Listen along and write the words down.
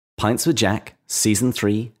Pints with Jack, Season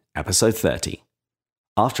 3, Episode 30.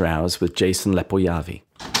 After Hours with Jason Lepoyavi.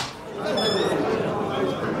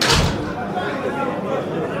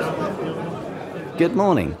 Good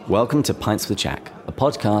morning. Welcome to Pints with Jack, a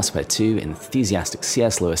podcast where two enthusiastic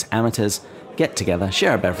C.S. Lewis amateurs get together,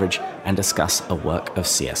 share a beverage, and discuss a work of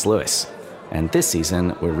C.S. Lewis. And this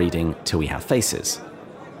season, we're reading Till We Have Faces.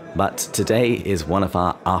 But today is one of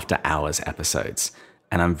our After Hours episodes,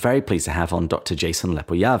 and I'm very pleased to have on Dr. Jason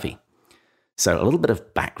Lepoyavi. So a little bit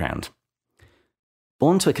of background.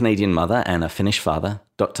 Born to a Canadian mother and a Finnish father,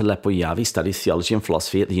 Dr. Lepoyavi studied theology and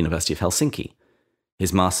philosophy at the University of Helsinki.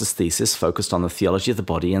 His master's thesis focused on the theology of the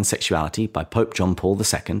body and sexuality by Pope John Paul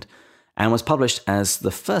II, and was published as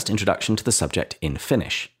the first introduction to the subject in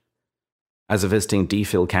Finnish. As a visiting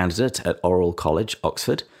DPhil candidate at Oriel College,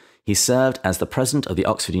 Oxford, he served as the president of the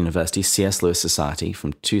Oxford University C.S. Lewis Society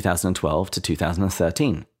from 2012 to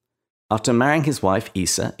 2013. After marrying his wife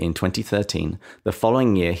Isa in 2013, the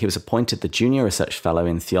following year he was appointed the Junior Research Fellow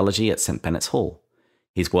in Theology at St. Benet's Hall.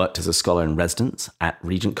 He's worked as a scholar in residence at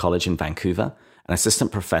Regent College in Vancouver, an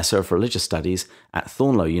assistant professor of religious studies at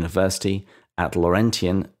Thorneloe University at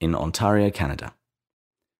Laurentian in Ontario, Canada.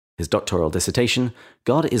 His doctoral dissertation,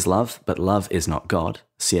 God is Love, but Love is Not God,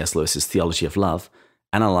 C.S. Lewis's Theology of Love,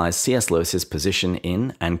 analysed C.S. Lewis's position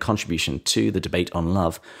in and contribution to the debate on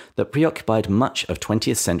love that preoccupied much of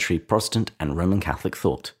 20th century Protestant and Roman Catholic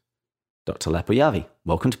thought. Dr. Lepoyavi,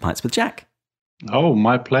 welcome to Pints with Jack. Oh,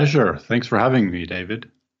 my pleasure. Thanks for having me,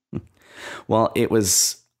 David. Well,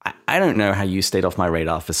 I don't know how you stayed off my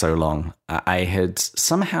radar for so long. I had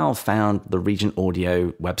somehow found the Regent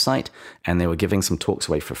Audio website, and they were giving some talks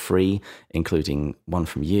away for free, including one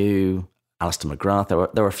from you, Alistair McGrath.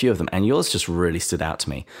 There were a few of them, and yours just really stood out to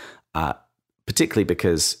me, particularly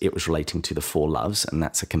because it was relating to the Four Loves, and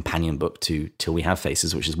that's a companion book to Till We Have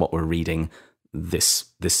Faces, which is what we're reading this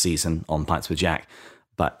season on Pints with Jack.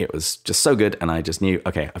 But it was just so good, and I just knew,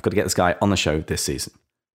 okay, I've got to get this guy on the show this season.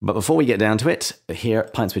 But before we get down to it, here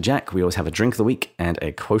at Pints with Jack, we always have a drink of the week and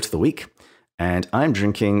a quote of the week. And I'm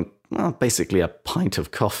drinking, well, basically a pint of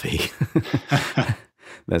coffee.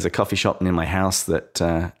 There's a coffee shop near my house that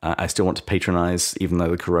I still want to patronize, even though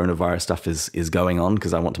the coronavirus stuff is going on,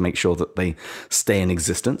 because I want to make sure that they stay in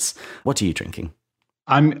existence. What are you drinking?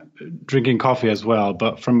 I'm drinking coffee as well,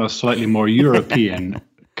 but from a slightly more European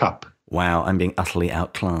cup. Wow, I'm being utterly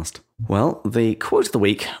outclassed. Well, the quote of the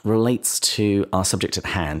week relates to our subject at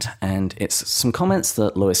hand, and it's some comments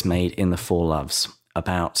that Lewis made in The Four Loves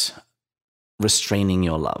about restraining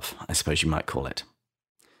your love, I suppose you might call it.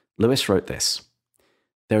 Lewis wrote this: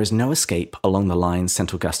 "There is no escape along the lines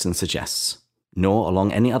St. Augustine suggests, nor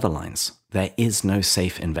along any other lines. There is no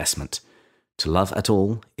safe investment. To love at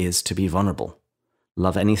all is to be vulnerable.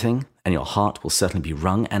 Love anything, and your heart will certainly be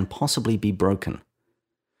wrung and possibly be broken.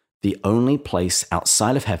 The only place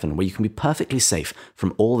outside of heaven where you can be perfectly safe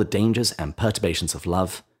from all the dangers and perturbations of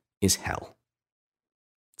love is hell."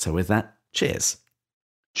 So with that, cheers.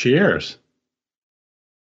 Cheers.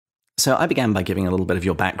 So I began by giving a little bit of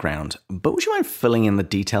your background, but would you mind filling in the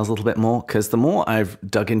details a little bit more? Because the more I've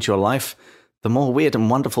dug into your life, the more weird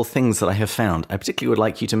and wonderful things that I have found. I particularly would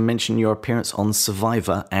like you to mention your appearance on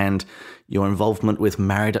Survivor and your involvement with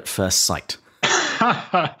Married at First Sight.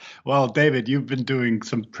 Well, David, you've been doing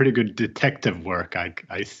some pretty good detective work,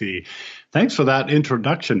 I see. Thanks for that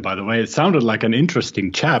introduction, by the way. It sounded like an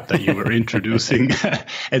interesting chap that you were introducing.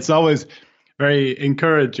 It's always very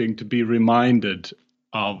encouraging to be reminded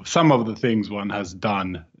of some of the things one has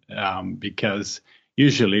done, because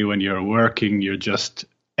usually when you're working, you're just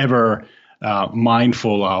ever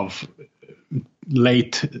mindful of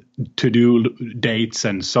late to-do dates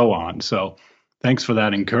and so on. So thanks for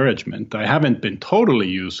that encouragement. I haven't been totally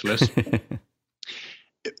useless.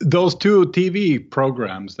 Those two TV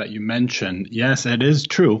programs that you mentioned, yes, it is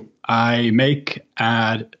true. I make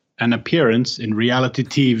an appearance in reality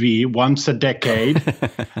TV once a decade.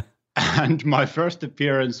 And my first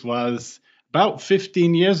appearance was about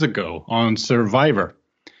 15 years ago on Survivor.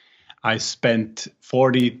 I spent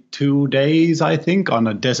 42 days, I think, on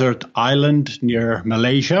a desert island near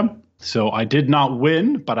Malaysia. So I did not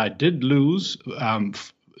win, but I did lose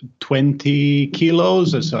 20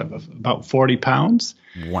 kilos, so about 40 pounds.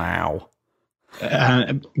 Wow.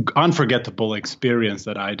 An unforgettable experience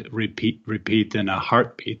that I'd repeat in a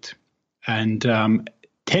heartbeat. And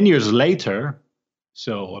 10 years later,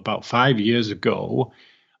 so about 5 years ago,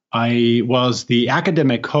 I was the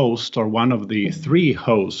academic host, or one of the three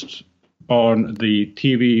hosts, on the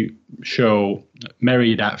TV show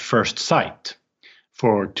Married at First Sight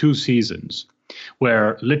for 2 seasons,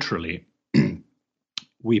 where literally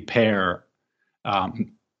we pair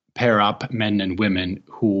pair up men and women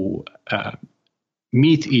who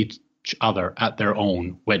meet each other at their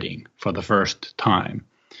own wedding for the first time.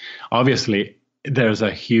 Obviously, there's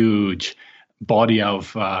a huge body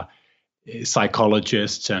of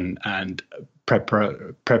psychologists and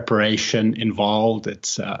preparation involved.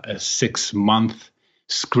 It's a 6-month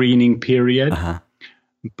screening period,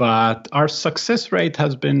 but our success rate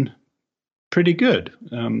has been pretty good.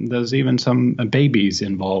 There's even some babies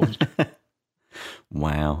involved.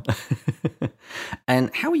 Wow.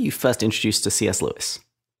 And how were you first introduced to C.S. Lewis?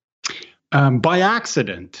 By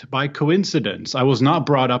accident, by coincidence. I was not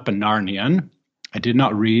brought up a Narnian. I did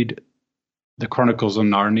not read the Chronicles of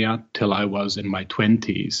Narnia till I was in my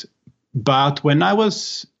 20s. But when I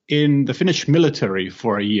was in the Finnish military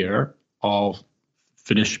for a year, all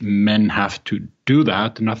Finnish men have to do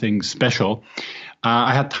that, nothing special,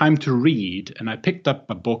 I had time to read, and I picked up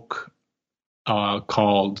a book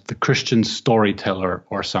called The Christian Storyteller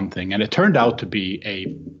or something, and it turned out to be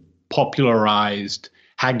a popularized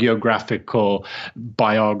hagiographical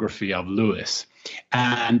biography of Lewis.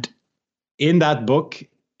 And in that book,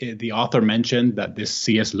 the author mentioned that this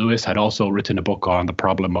C.S. Lewis had also written a book on the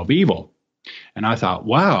problem of evil. And I thought,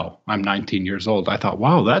 wow, I'm 19 years old. I thought,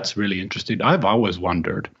 wow, that's really interesting. I've always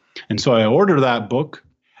wondered. And so I ordered that book,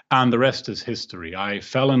 and the rest is history. I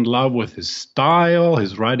fell in love with his style,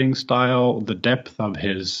 his writing style, the depth of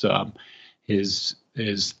his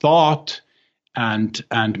thought,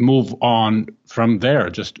 and move on from there,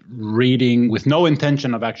 just reading with no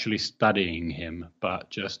intention of actually studying him, but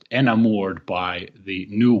just enamored by the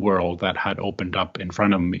new world that had opened up in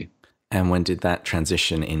front of me. And when did that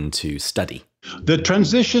transition into study? The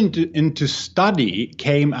transition into study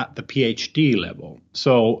came at the PhD level.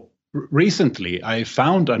 So recently, I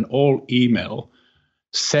found an old email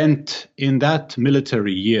sent in that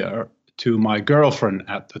military year to my girlfriend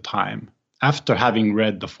at the time, after having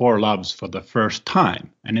read The Four Loves for the first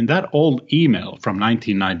time. And in that old email from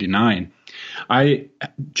 1999, I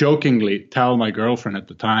jokingly tell my girlfriend at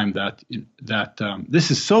the time that this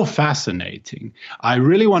is so fascinating. I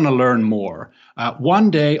really want to learn more. One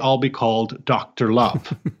day I'll be called Dr.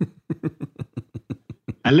 Love.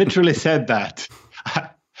 I literally said that.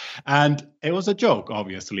 And it was a joke,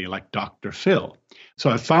 obviously, like Dr. Phil. So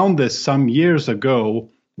I found this some years ago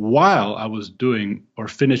while I was doing or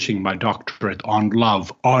finishing my doctorate on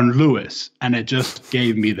love on Lewis, and it just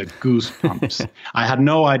gave me the goosebumps. I had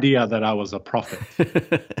no idea that I was a prophet.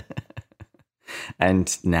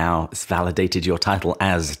 And now it's validated your title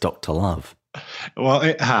as Dr. Love. Well,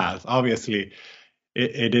 it has. Obviously,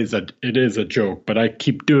 it is a joke, but I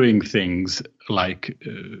keep doing things like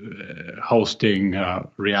hosting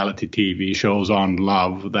reality TV shows on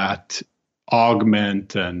love that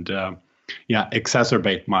augment and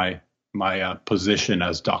exacerbate my position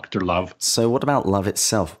as Dr. Love. So what about love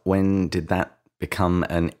itself? When did that become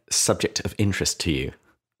a subject of interest to you?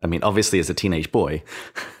 I mean, obviously as a teenage boy.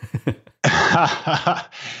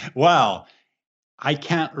 Well, I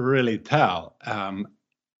can't really tell.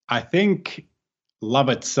 I think love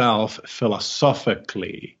itself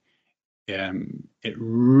philosophically, it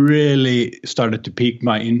really started to pique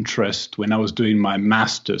my interest when I was doing my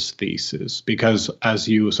master's thesis, because as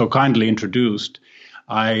you so kindly introduced,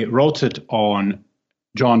 I wrote it on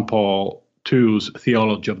John Paul II's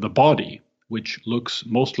theology of the body, which looks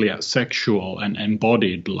mostly at sexual and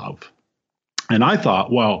embodied love. And I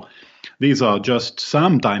thought, well, these are just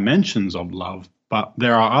some dimensions of love, but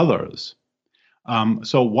there are others.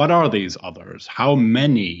 So what are these others? How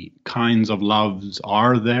many kinds of loves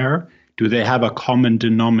are there? Do they have a common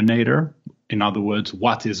denominator? In other words,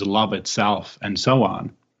 what is love itself, and so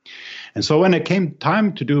on? And so when it came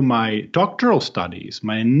time to do my doctoral studies,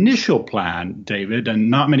 my initial plan, David,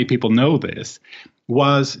 and not many people know this,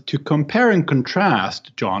 was to compare and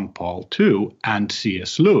contrast John Paul II and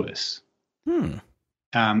C.S. Lewis.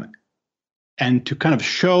 And to kind of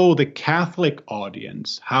show the Catholic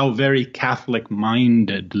audience how very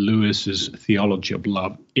Catholic-minded Lewis's theology of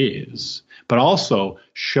love is, but also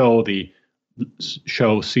show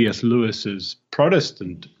C.S. Lewis's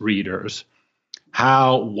Protestant readers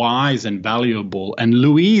how wise and valuable and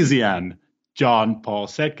Louisian John Paul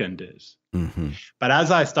II is. Mm-hmm. But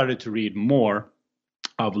as I started to read more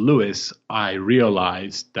of Lewis, I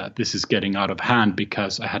realized that this is getting out of hand,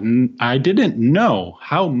 because I didn't know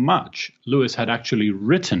how much Lewis had actually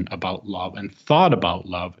written about love and thought about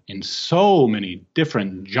love in so many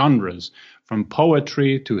different genres, from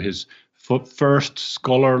poetry to his first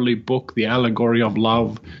scholarly book, The Allegory of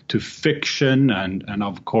Love, to fiction, and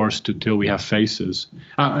of course to Till We Have Faces,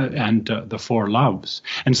 and The Four Loves.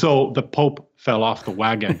 And so the Pope fell off the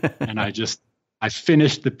wagon, and I just I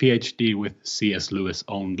finished the PhD with C.S. Lewis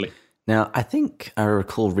only. Now, I think I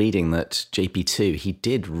recall reading that JP2, he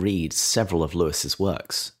did read several of Lewis's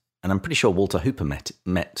works. And I'm pretty sure Walter Hooper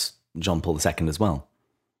met John Paul II as well.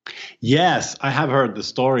 Yes, I have heard the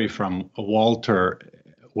story from Walter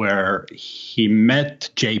where he met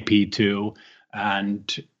JP2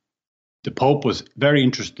 and the Pope was very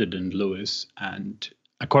interested in Lewis. And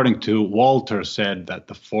according to Walter, said that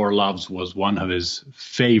The Four Loves was one of his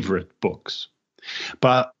favorite books.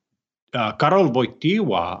 But Karol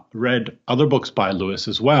Wojtyła read other books by Lewis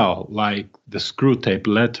as well, like the Screwtape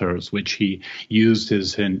Letters, which he used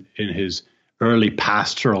in his early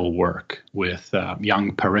pastoral work with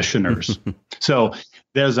young parishioners. So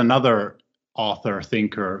there's another author,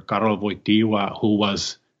 thinker, Karol Wojtyła, who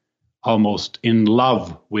was almost in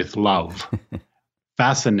love with love,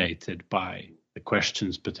 fascinated by the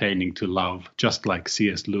questions pertaining to love, just like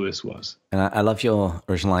C.S. Lewis was. And I love your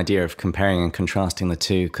original idea of comparing and contrasting the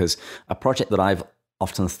two, because a project that I've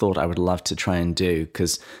often thought I would love to try and do,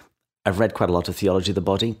 because I've read quite a lot of theology of the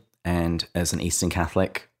body, and as an Eastern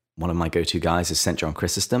Catholic, one of my go-to guys is St. John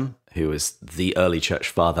Chrysostom, who is the early church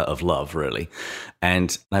father of love, really.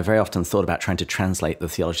 And I very often thought about trying to translate the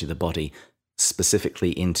theology of the body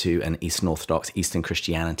specifically into an Eastern Orthodox, Eastern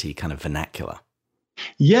Christianity kind of vernacular.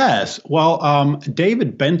 Yes. Well,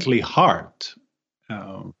 David Bentley Hart,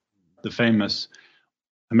 the famous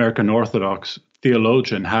American Orthodox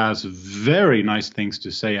theologian, has very nice things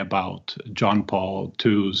to say about John Paul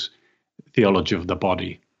II's theology of the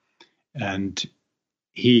body. And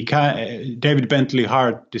David Bentley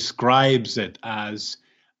Hart describes it as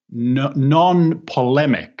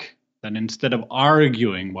non-polemic, that instead of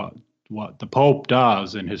arguing what the Pope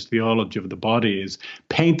does in his theology of the body is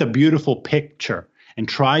paint a beautiful picture and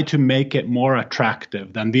try to make it more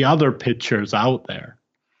attractive than the other pictures out there.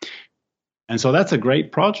 And so that's a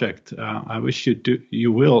great project. I wish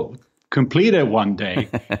you will complete it one day.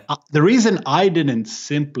 The reason I didn't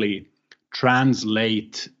simply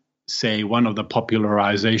translate, say, one of the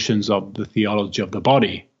popularizations of the theology of the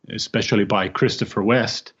body, especially by Christopher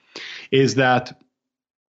West, is that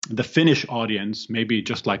the Finnish audience, maybe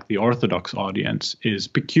just like the Orthodox audience, is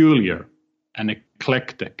peculiar and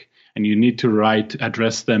eclectic. And you need to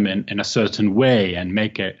address them in a certain way and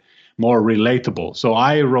make it more relatable. So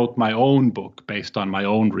I wrote my own book based on my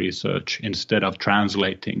own research instead of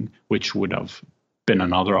translating, which would have been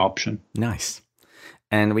another option. Nice.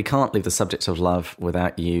 And we can't leave the subject of love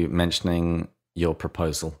without you mentioning your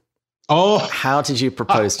proposal. Oh! How did you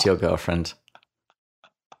propose to your girlfriend?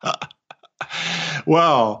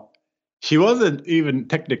 Well, she wasn't even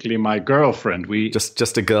technically my girlfriend.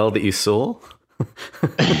 Just a girl that you saw?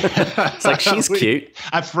 It's like, she's cute.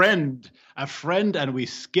 A friend, and we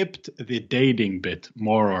skipped the dating bit,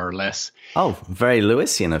 more or less. Oh, very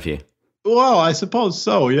Lewisian of you. Well, I suppose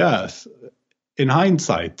so, yes. In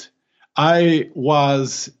hindsight, I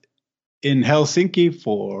was in Helsinki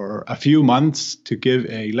for a few months to give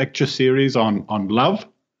a lecture series on love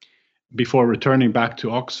before returning back to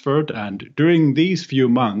Oxford. And during these few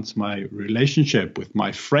months, my relationship with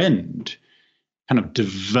my friend kind of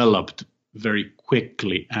developed very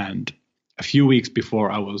quickly. And a few weeks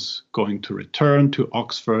before I was going to return to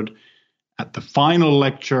Oxford, at the final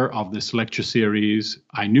lecture of this lecture series,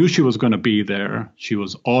 I knew she was going to be there. She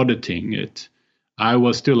was auditing it. I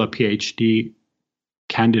was still a PhD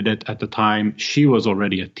candidate at the time. She was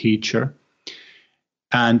already a teacher.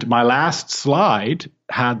 And my last slide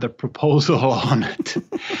had the proposal on it.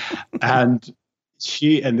 and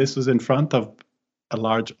this was in front of a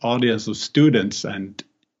large audience of students. And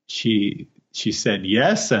she said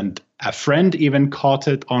yes. And a friend even caught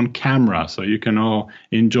it on camera. So you can all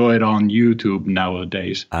enjoy it on YouTube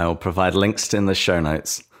nowadays. I'll provide links in the show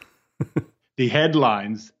notes. The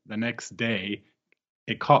headlines the next day,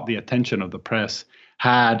 it caught the attention of the press,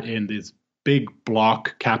 had in these big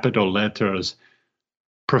block capital letters,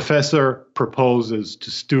 "Professor proposes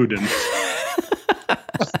to students,"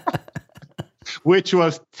 which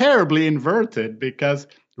was terribly inverted because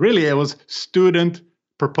really it was student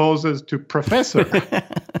proposes to professor.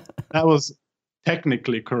 That was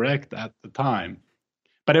technically correct at the time.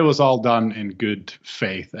 But it was all done in good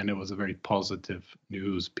faith, and it was a very positive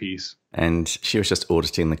news piece. And she was just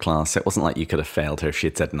auditing the class. It wasn't like you could have failed her if she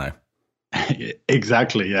had said no.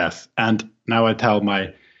 Exactly, yes. And now I tell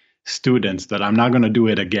my students that I'm not going to do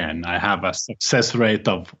it again. I have a success rate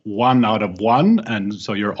of 1 out of 1, and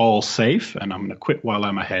so you're all safe, and I'm going to quit while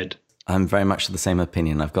I'm ahead. I'm very much the same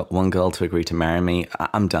opinion. I've got one girl to agree to marry me.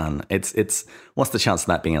 I'm done. It's what's the chance of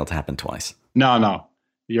that being able to happen twice? No.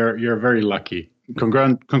 You're very lucky.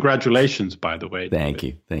 Congratulations, by the way. Thank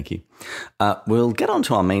you. We'll get on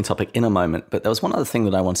to our main topic in a moment, but there was one other thing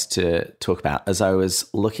that I wanted to talk about as I was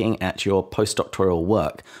looking at your postdoctoral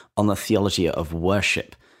work on the theology of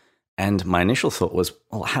worship. And my initial thought was,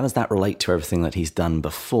 well, how does that relate to everything that he's done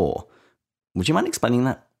before? Would you mind explaining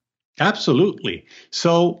that? Absolutely.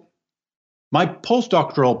 So my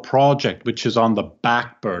postdoctoral project, which is on the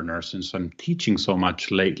back burner since I'm teaching so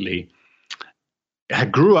much lately,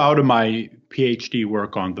 grew out of my PhD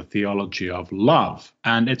work on the theology of love.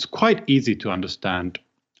 And it's quite easy to understand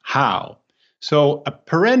how. So a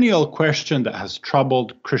perennial question that has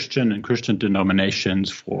troubled Christian and Christian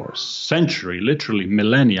denominations for centuries, literally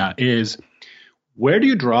millennia, is where do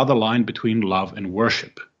you draw the line between love and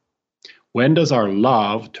worship? When does our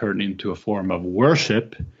love turn into a form of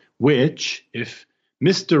worship, which, if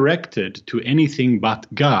misdirected to anything but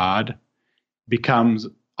God, becomes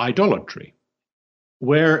idolatry?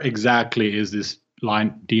 Where exactly is this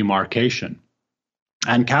line demarcation?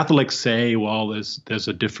 And Catholics say, well, there's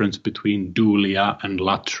a difference between dulia and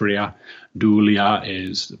latria. Dulia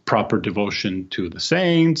is proper devotion to the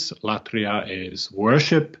saints. Latria is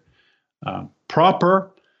worship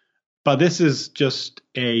proper. But this is just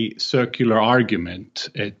a circular argument.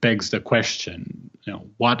 It begs the question,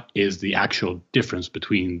 what is the actual difference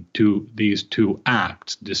between these two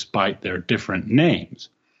acts, despite their different names?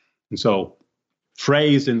 And so,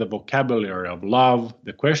 phrased in the vocabulary of love,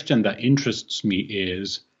 the question that interests me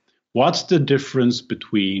is, what's the difference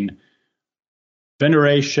between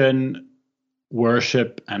veneration,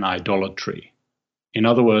 worship, and idolatry? In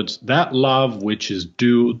other words, that love which is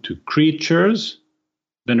due to creatures,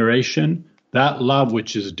 veneration, that love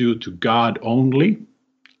which is due to God only,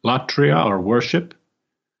 latria or worship,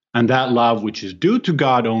 and that love which is due to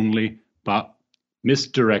God only, but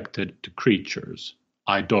misdirected to creatures,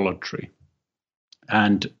 idolatry.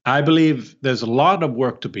 And I believe there's a lot of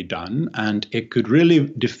work to be done, and it could really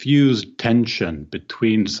diffuse tension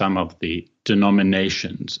between some of the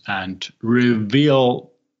denominations and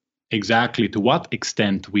reveal exactly to what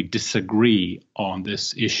extent we disagree on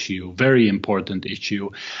this issue, very important issue,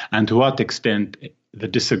 and to what extent the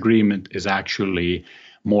disagreement is actually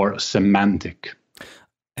more semantic.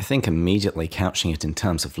 I think immediately couching it in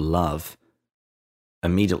terms of love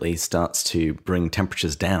immediately starts to bring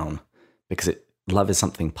temperatures down, because love is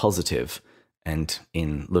something positive, and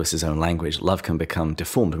in Lewis's own language, love can become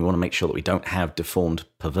deformed, and we want to make sure that we don't have deformed,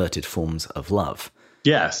 perverted forms of love.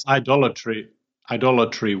 Yes, idolatry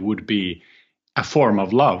would be a form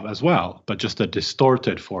of love as well, but just a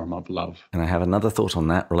distorted form of love. And I have another thought on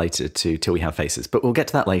that related to Till We Have Faces, but we'll get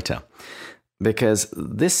to that later. Because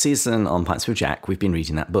this season on Pints with Jack, we've been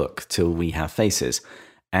reading that book, Till We Have Faces,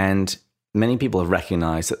 and many people have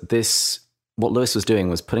recognized that what Lewis was doing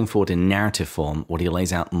was putting forward in narrative form what he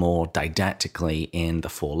lays out more didactically in The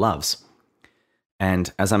Four Loves.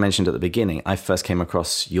 And as I mentioned at the beginning, I first came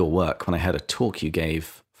across your work when I heard a talk you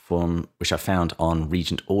gave which I found on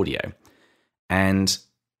Regent Audio. And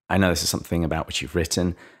I know this is something about which you've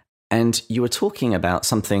written. And you were talking about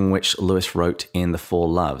something which Lewis wrote in The Four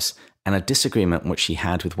Loves, and a disagreement which he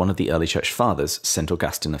had with one of the early church fathers, St.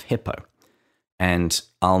 Augustine of Hippo. And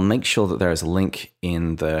I'll make sure that there is a link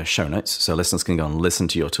in the show notes so listeners can go and listen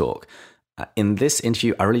to your talk. In this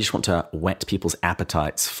interview, I really just want to whet people's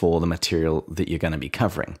appetites for the material that you're going to be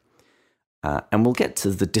covering. And we'll get to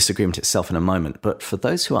the disagreement itself in a moment, but for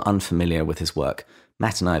those who are unfamiliar with his work,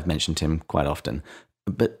 Matt and I have mentioned him quite often,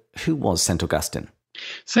 but who was St. Augustine?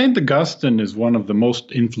 St. Augustine is one of the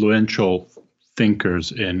most influential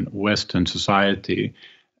thinkers in Western society.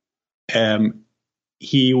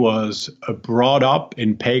 He was brought up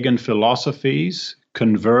in pagan philosophies,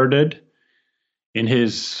 converted in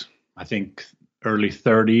his, I think, early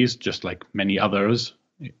 30s, just like many others,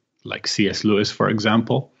 like C.S. Lewis, for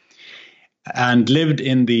example, and lived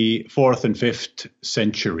in the 4th and 5th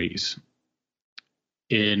centuries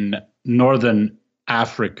in northern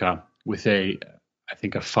Africa with I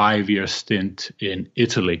think a 5-year stint in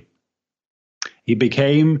Italy. He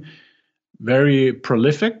became very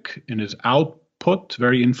prolific in his output,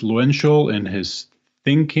 very influential in his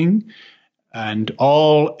thinking, and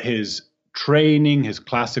all his training, his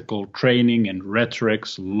classical training in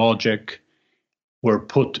rhetorics, logic, were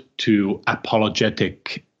put to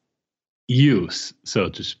apologetic use, so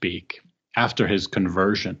to speak, after his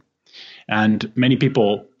conversion. And many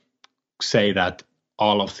people say that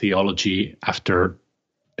all of theology after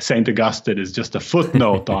St. Augustine is just a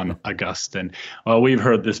footnote on Augustine. Well, we've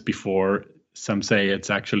heard this before. Some say it's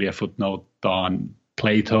actually a footnote on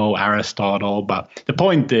Plato, Aristotle, but the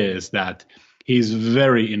point is that he's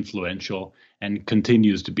very influential and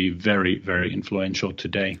continues to be very, very influential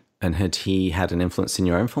today. And had he had an influence in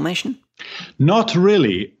your own formation? Not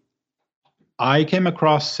really. I came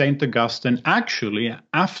across St. Augustine actually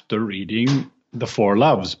after reading The Four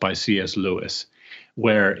Loves by C.S. Lewis,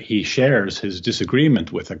 where he shares his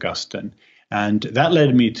disagreement with Augustine. And that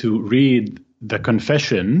led me to read the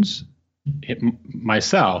Confessions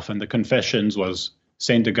myself. And the Confessions was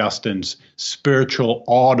St. Augustine's spiritual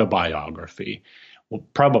autobiography, well,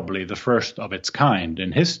 probably the first of its kind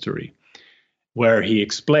in history, where he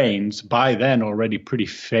explains, by then already pretty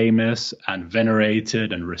famous and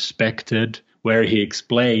venerated and respected, where he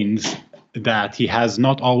explains that he has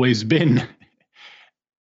not always been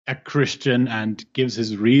a Christian and gives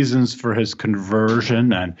his reasons for his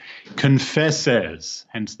conversion and confesses,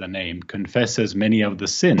 hence the name, confesses many of the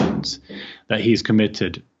sins that he's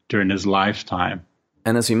committed during his lifetime.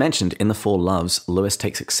 And as we mentioned, in The Four Loves, Lewis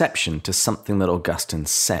takes exception to something that Augustine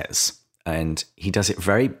says. And he does it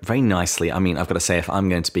very, very nicely. I mean, I've got to say, if I'm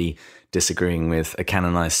going to be disagreeing with a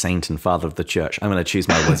canonized saint and father of the church, I'm going to choose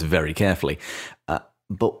my words very carefully.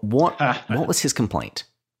 But what was his complaint?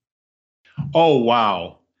 Oh,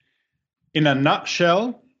 wow. In a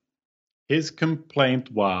nutshell, his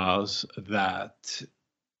complaint was that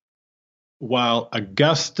while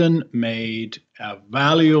Augustine made a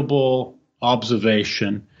valuable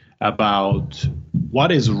observation about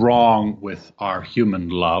what is wrong with our human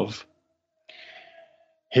love,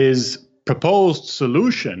 his proposed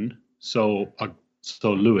solution, so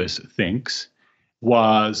Lewis thinks,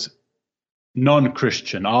 was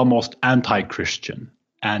non-Christian, almost anti-Christian,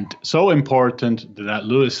 and so important that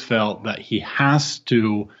Lewis felt that he has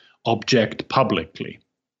to object publicly.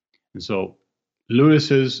 And so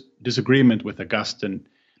Lewis's disagreement with Augustine,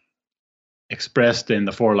 expressed in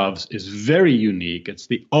The Four Loves, is very unique. It's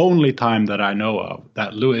the only time that I know of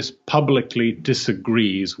that Lewis publicly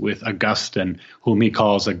disagrees with Augustine, whom he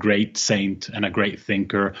calls a great saint and a great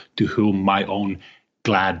thinker, to whom my own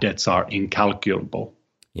glad debts are incalculable.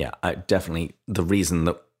 Yeah, definitely. The reason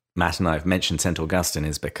that Matt and I have mentioned St. Augustine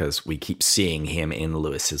is because we keep seeing him in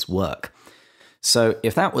Lewis's work. So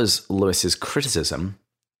if that was Lewis's criticism,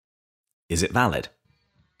 is it valid?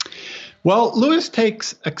 Well, Lewis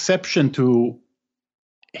takes exception to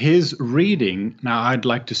his reading. Now, I'd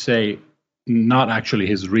like to say not actually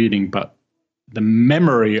his reading, but the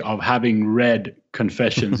memory of having read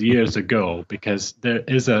Confessions years ago, because there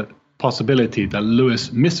is a possibility that Lewis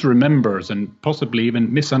misremembers and possibly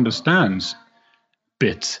even misunderstands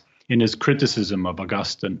bits in his criticism of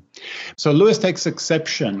Augustine. So Lewis takes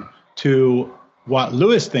exception to what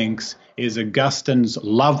Lewis thinks is Augustine's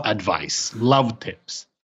love advice, love tips.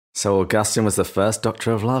 So Augustine was the first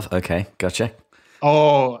doctor of love? Okay, gotcha.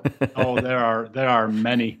 Oh, there are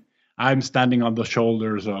many. I'm standing on the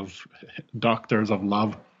shoulders of doctors of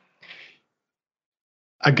love.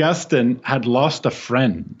 Augustine had lost a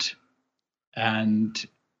friend, and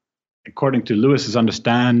according to Lewis's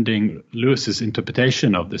understanding, Lewis's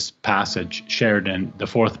interpretation of this passage shared in the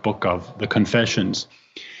fourth book of the Confessions,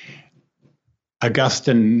 the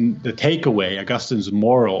takeaway, Augustine's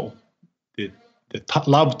moral, the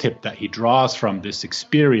love tip that he draws from this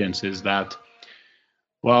experience is that,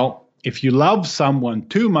 well, if you love someone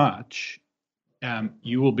too much,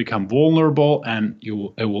 you will become vulnerable and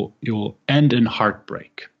you will end in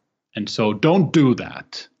heartbreak. And so don't do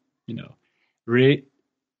that.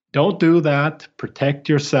 Don't do that. Protect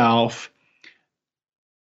yourself.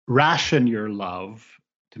 Ration your love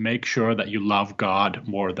to make sure that you love God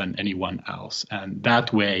more than anyone else. And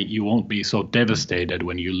that way you won't be so devastated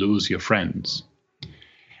when you lose your friends.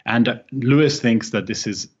 And Lewis thinks that this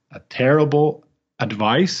is a terrible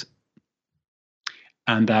advice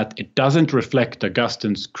and that it doesn't reflect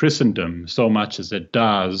Augustine's Christendom so much as it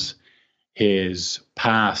does his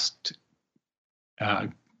past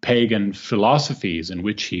pagan philosophies in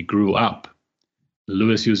which he grew up.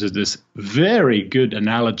 Lewis uses this very good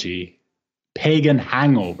analogy, pagan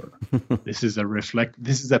hangover. This is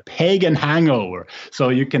a pagan hangover. So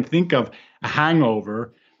you can think of a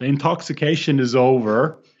hangover, the intoxication is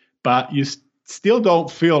over, but you still don't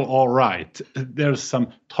feel all right. There's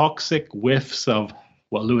some toxic whiffs of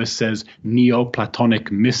what Lewis says,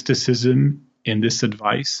 Neoplatonic mysticism in this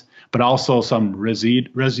advice, but also some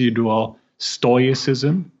residual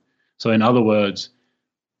Stoicism. So in other words,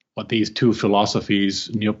 what these two philosophies,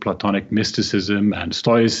 Neoplatonic mysticism and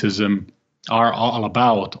Stoicism, are all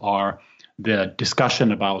about are the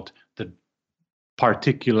discussion about the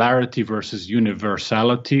particularity versus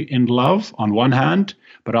universality in love on one hand,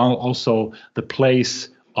 but also the place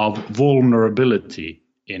of vulnerability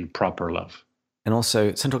in proper love. And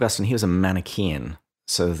also, St. Augustine, he was a Manichaean,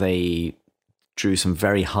 so they drew some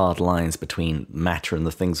very hard lines between matter and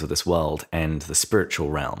the things of this world and the spiritual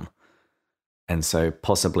realm. And so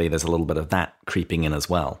possibly there's a little bit of that creeping in as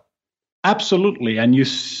well. Absolutely. And you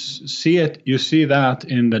see that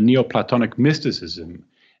in the Neoplatonic mysticism,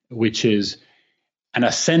 which is an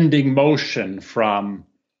ascending motion from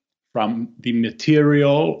the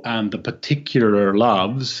material and the particular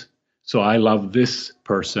loves. So I love this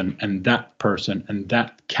person and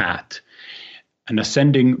that cat. An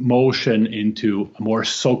ascending motion into a more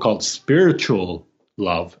so-called spiritual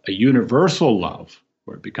love, a universal love,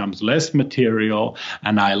 where it becomes less material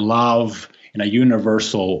and I love in a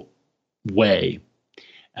universal way.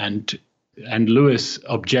 And Lewis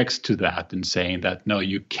objects to that and saying that, no,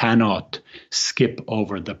 you cannot skip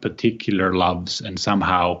over the particular loves and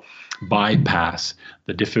somehow bypass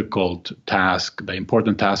the difficult task, the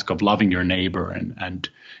important task of loving your neighbor and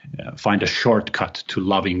find a shortcut to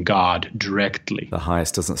loving God directly. The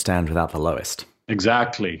highest doesn't stand without the lowest.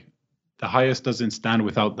 Exactly. The highest doesn't stand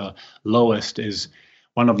without the lowest is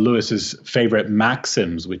one of Lewis's favorite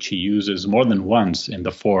maxims, which he uses more than once in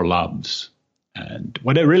the Four Loves. And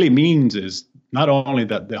what it really means is not only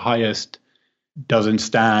that the highest doesn't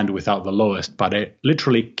stand without the lowest, but it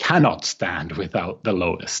literally cannot stand without the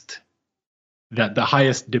lowest. That the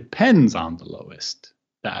highest depends on the lowest.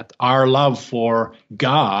 That our love for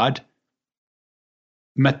God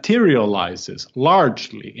materializes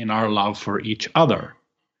largely in our love for each other.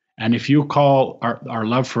 And if you call our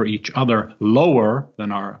love for each other lower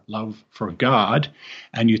than our love for God,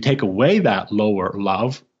 and you take away that lower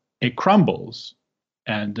love, it crumbles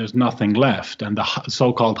and there's nothing left. And the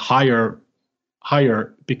so-called higher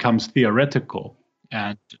becomes theoretical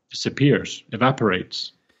and disappears,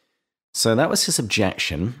 evaporates. So that was his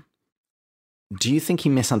objection. Do you think he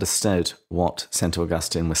misunderstood what St.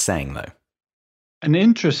 Augustine was saying, though? An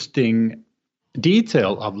interesting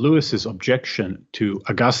detail of Lewis's objection to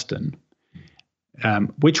Augustine,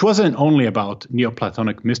 which wasn't only about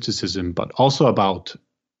Neoplatonic mysticism, but also about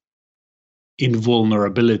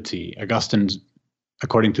invulnerability. Augustine,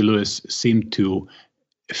 according to Lewis, seemed to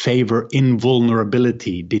favor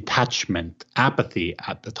invulnerability, detachment, apathy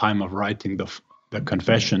at the time of writing the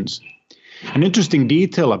Confessions. An interesting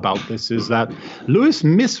detail about this is that Lewis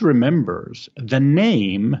misremembers the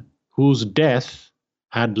name whose death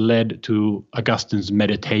had led to Augustine's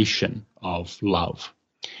meditation of love.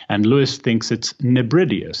 And Lewis thinks it's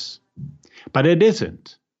Nebridius, but it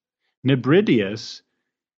isn't. Nebridius,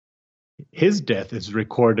 his death is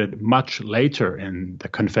recorded much later in the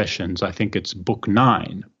Confessions. I think it's Book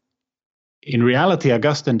 9. In reality,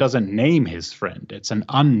 Augustine doesn't name his friend. It's an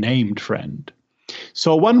unnamed friend.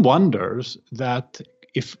 So one wonders that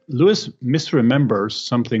if Lewis misremembers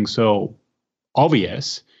something so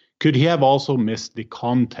obvious, could he have also missed the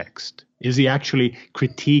context? Is he actually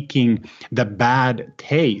critiquing the bad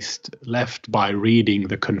taste left by reading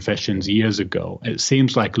the Confessions years ago? It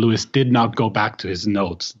seems like Lewis did not go back to his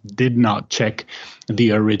notes, did not check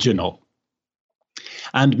the original.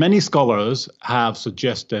 And many scholars have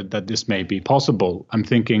suggested that this may be possible. I'm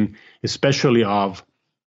thinking especially of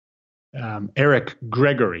Eric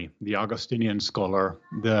Gregory, the Augustinian scholar,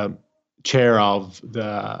 the chair of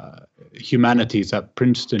the humanities at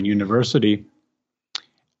Princeton University,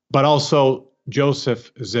 but also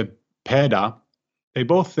Joseph Zepeda. They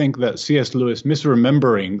both think that C.S. Lewis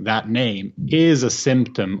misremembering that name is a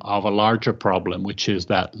symptom of a larger problem, which is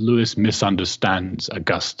that Lewis misunderstands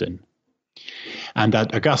Augustine, and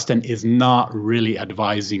that Augustine is not really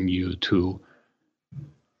advising you to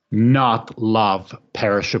not love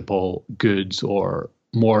perishable goods or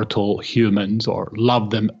mortal humans or love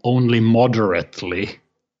them only moderately,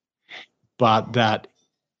 but that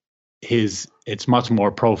it's much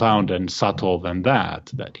more profound and subtle than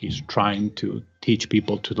that he's trying to teach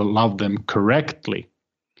people to love them correctly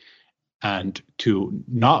and to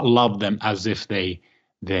not love them as if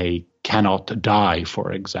they cannot die,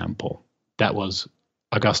 for example. That was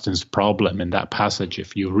Augustine's problem in that passage.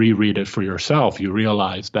 If you reread it for yourself, you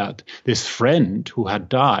realize that this friend who had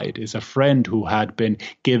died is a friend who had been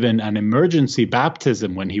given an emergency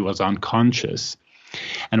baptism when he was unconscious.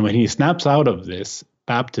 And when he snaps out of this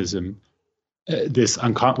baptism,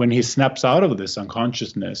 when he snaps out of this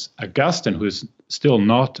unconsciousness, Augustine, who is still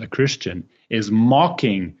not a Christian, is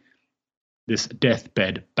mocking this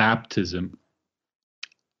deathbed baptism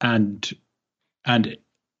and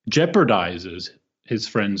jeopardizes his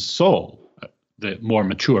friend's soul, the more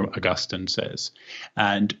mature Augustine says,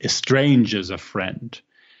 and estranges a friend.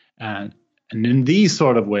 And in these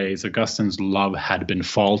sort of ways, Augustine's love had been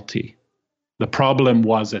faulty. The problem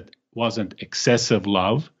wasn't excessive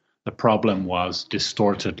love. The problem was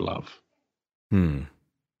distorted love.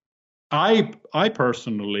 I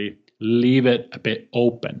personally leave it a bit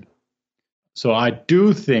open. So I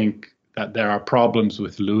do think that there are problems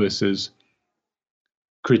with Lewis's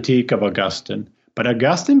critique of Augustine, but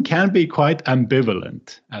Augustine can be quite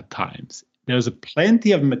ambivalent at times. There's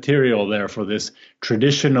plenty of material there for this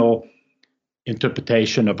traditional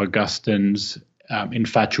interpretation of Augustine's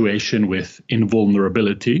infatuation with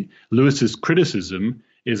invulnerability. Lewis's criticism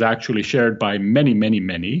is actually shared by many, many,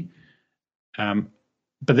 many.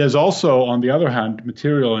 But there's also, on the other hand,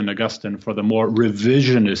 material in Augustine for the more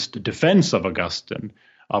revisionist defense of Augustine,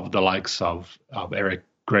 of the likes of Eric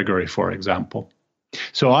Gregory, for example.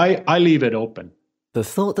 So I leave it open. The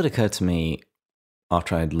thought that occurred to me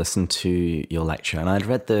after I'd listened to your lecture, and I'd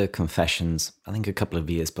read the Confessions, I think a couple of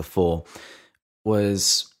years before,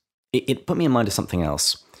 was it put me in mind of something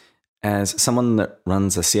else. As someone that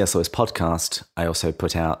runs a C.S. Lewis podcast, I also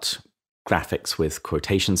put out graphics with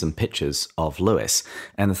quotations and pictures of Lewis.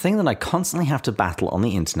 And the thing that I constantly have to battle on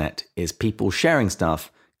the internet is people sharing stuff,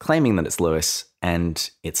 claiming that it's Lewis, and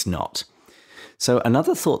it's not. So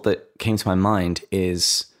another thought that came to my mind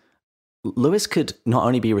is Lewis could not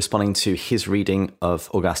only be responding to his reading of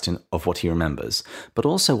Augustine, of what he remembers, but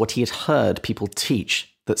also what he had heard people teach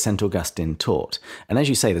that St. Augustine taught. And as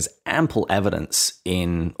you say, there's ample evidence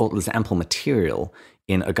there's ample material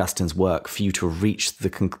in Augustine's work for you to reach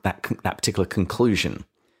that particular conclusion.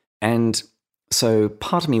 And so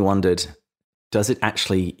part of me wondered, does it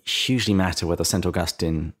actually hugely matter whether St.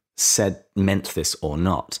 Augustine meant this or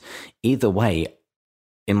not? Either way,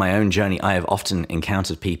 in my own journey, I have often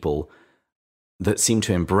encountered people that seem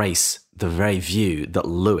to embrace the very view that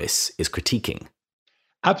Lewis is critiquing.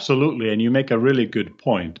 Absolutely, and you make a really good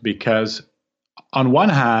point, because on one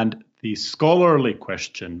hand, the scholarly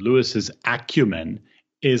question, Lewis's acumen,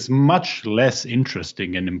 is much less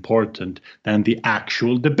interesting and important than the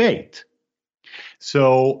actual debate.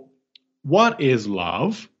 So, what is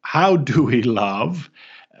love? How do we love?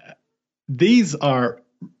 These are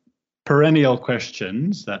perennial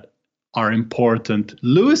questions that are important.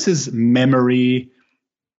 Lewis's memory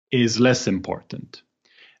is less important.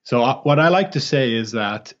 So what I like to say is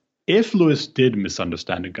that if Lewis did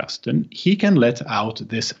misunderstand Augustine, he can let out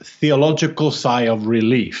this theological sigh of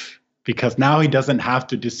relief, because now he doesn't have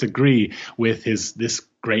to disagree with this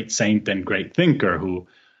great saint and great thinker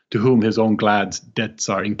to whom his own glad debts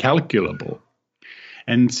are incalculable.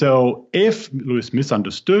 And so if Lewis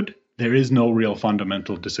misunderstood, there is no real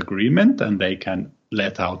fundamental disagreement, and they can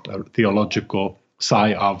let out a theological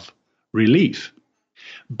sigh of relief.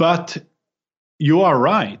 But you are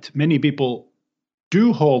right. Many people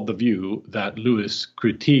do hold the view that Lewis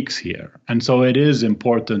critiques here. And so it is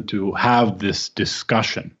important to have this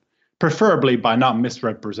discussion, preferably by not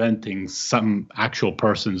misrepresenting some actual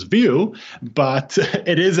person's view, but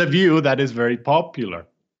it is a view that is very popular.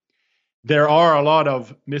 There are a lot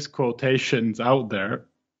of misquotations out there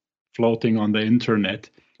floating on the internet,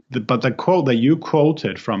 but the quote that you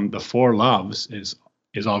quoted from the Four Loves is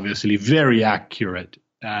obviously very accurate,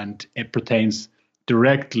 and it pertains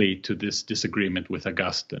directly to this disagreement with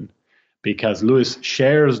Augustine, because Lewis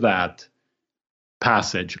shares that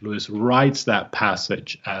passage. Lewis writes that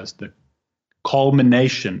passage as the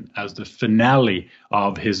culmination, as the finale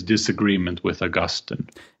of his disagreement with Augustine.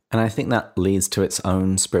 And I think that leads to its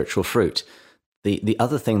own spiritual fruit. The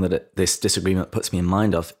other thing that this disagreement puts me in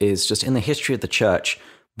mind of is just in the history of the church,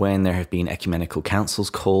 when there have been ecumenical councils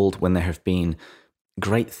called, when there have been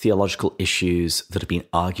great theological issues that have been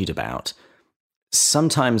argued about.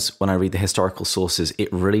 Sometimes when I read the historical sources,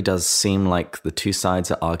 it really does seem like the two sides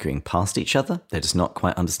are arguing past each other. They're just not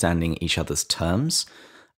quite understanding each other's terms.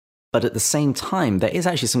 But at the same time, there is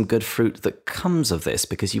actually some good fruit that comes of this,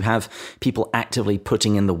 because you have people actively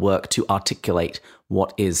putting in the work to articulate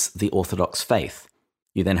what is the Orthodox faith.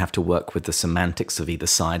 You then have to work with the semantics of either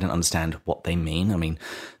side and understand what they mean. I mean,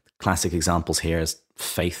 classic examples here is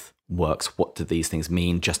faith works. What do these things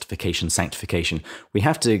mean? Justification, sanctification. We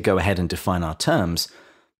have to go ahead and define our terms.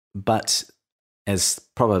 But as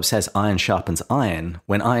Proverbs says, iron sharpens iron.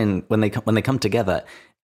 When they come together,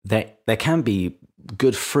 there can be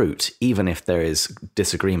good fruit, even if there is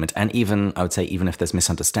disagreement, and even, I would say, even if there's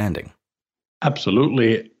misunderstanding.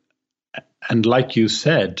 Absolutely. And like you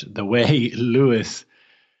said, the way Lewis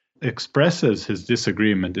expresses his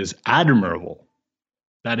disagreement is admirable.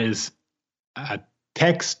 That is a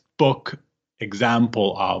textbook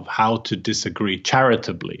example of how to disagree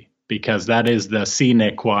charitably, because that is the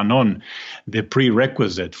sine qua non, the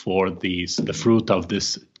prerequisite for the fruit of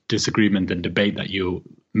this disagreement and debate that you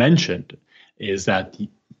mentioned, is that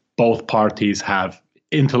both parties have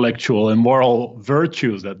intellectual and moral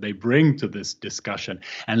virtues that they bring to this discussion.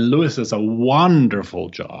 And Lewis does a wonderful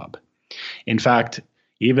job In fact,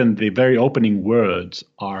 even the very opening words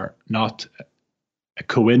are not a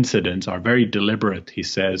coincidence, are very deliberate. He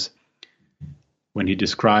says, when he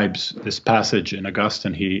describes this passage in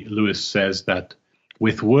Augustine, Lewis says that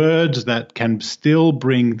with words that can still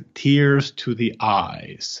bring tears to the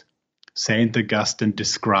eyes, Saint Augustine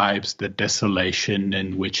describes the desolation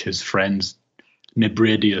in which his friend's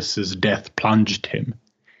Nebridius's death plunged him,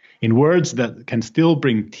 in words that can still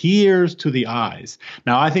bring tears to the eyes.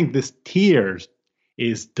 Now, I think this tears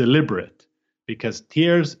is deliberate, because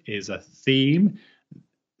tears is a theme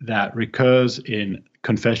that recurs in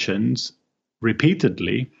Confessions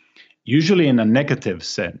repeatedly, usually in a negative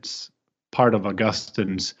sense. Part of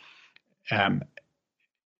Augustine's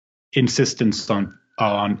insistence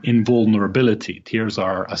on invulnerability. Tears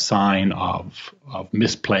are a sign of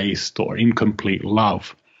misplaced or incomplete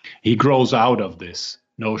love. He grows out of this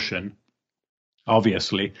notion,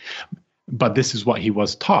 obviously, but this is what he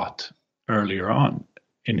was taught earlier on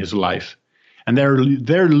in his life. And there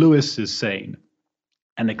Lewis is saying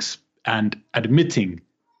and admitting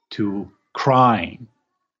to crying.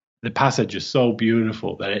 The passage is so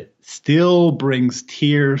beautiful that it still brings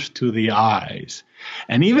tears to the eyes.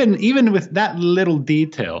 And even with that little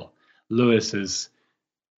detail, Lewis is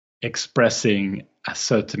expressing a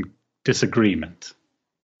certain disagreement.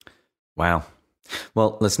 Wow.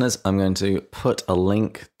 Well, listeners, I'm going to put a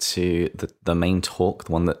link to the main talk,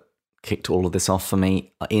 the one that kicked all of this off for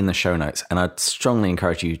me, in the show notes. And I'd strongly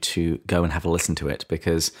encourage you to go and have a listen to it,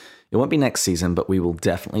 because it won't be next season, but we will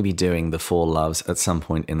definitely be doing the Four Loves at some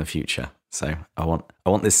point in the future. So I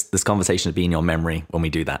want this conversation to be in your memory when we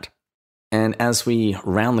do that. And as we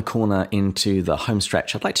round the corner into the home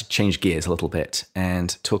stretch, I'd like to change gears a little bit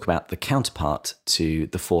and talk about the counterpart to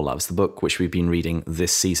The Four Loves, the book which we've been reading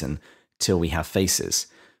this season, Till We Have Faces.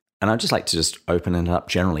 And I'd just like to just open it up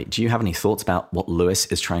generally. Do you have any thoughts about what Lewis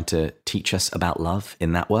is trying to teach us about love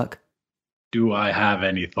in that work? Do I have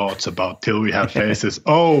any thoughts about Till We Have Faces?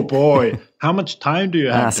 Oh boy, how much time do you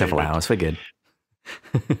have? Several hours, we're good.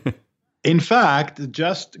 In fact,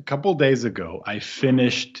 just a couple days ago, I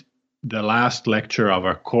finished the last lecture of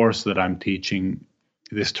a course that I'm teaching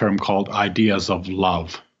this term called Ideas of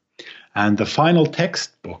Love. And the final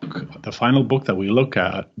textbook, the final book that we look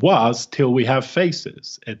at, was Till We Have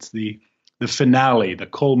Faces. It's the finale, the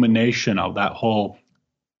culmination of that whole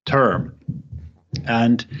term.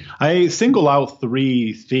 And I single out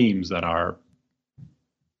three themes that are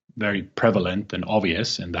very prevalent and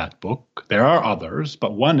obvious in that book. There are others,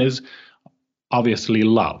 but one is obviously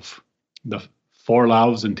love. The Four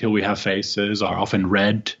Loves and Till We Have Faces are often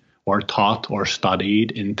read or taught or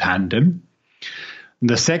studied in tandem.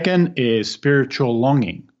 The second is spiritual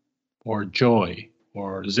longing or joy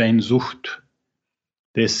or Sehnsucht,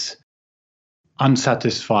 this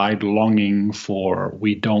unsatisfied longing for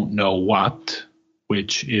we don't know what,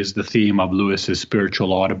 which is the theme of Lewis's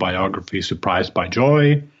spiritual autobiography, Surprised by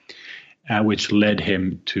Joy, which led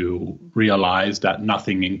him to realize that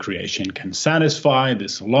nothing in creation can satisfy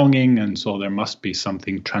this longing, and so there must be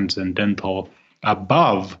something transcendental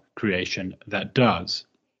above creation that does.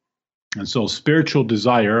 And so spiritual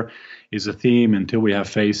desire is a theme in Till We Have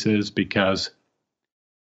Faces, because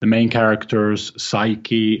the main characters,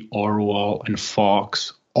 Psyche, Orual, and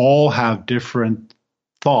Fawkes, all have different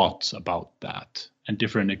thoughts about that and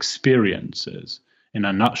different experiences. In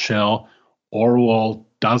a nutshell, Orual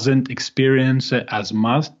doesn't experience it as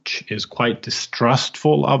much, is quite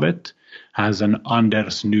distrustful of it, has an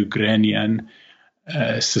Anders Nugrenian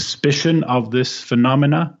suspicion of this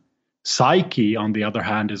phenomena. Psyche, on the other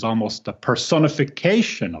hand, is almost a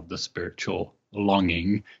personification of the spiritual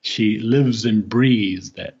longing. She lives and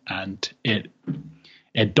breathes it, and it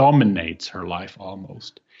dominates her life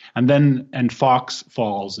almost. And Fawkes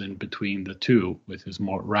falls in between the two with his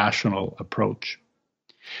more rational approach.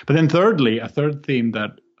 But then thirdly, a third theme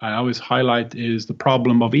that I always highlight is the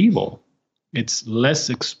problem of evil. It's less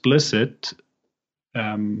explicit.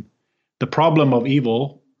 The problem of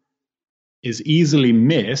evil is easily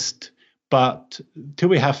missed, but Till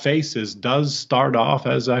We Have Faces does start off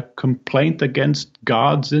as a complaint against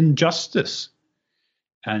God's injustice.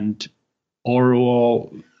 And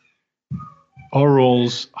Orual's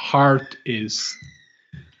heart is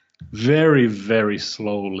very, very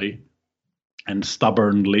slowly and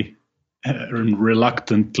stubbornly and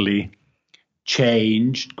reluctantly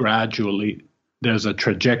changed gradually. There's a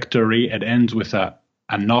trajectory. It ends with a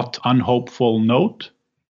not unhopeful note.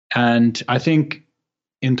 And I think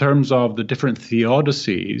in terms of the different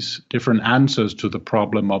theodicies, different answers to the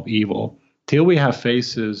problem of evil, Till We Have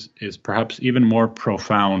Faces is perhaps even more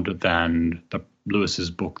profound than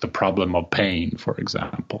Lewis's book, The Problem of Pain, for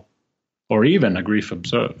example, or even A Grief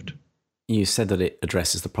Observed. You said that it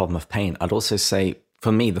addresses the problem of pain. I'd also say,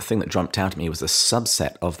 for me, the thing that jumped out at me was a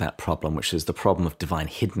subset of that problem, which is the problem of divine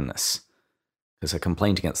hiddenness. Because her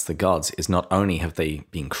complaint against the gods is not only have they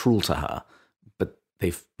been cruel to her, but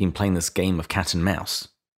they've been playing this game of cat and mouse.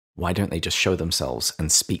 Why don't they just show themselves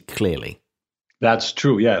and speak clearly? That's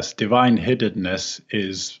true, yes. Divine hiddenness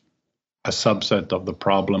is a subset of the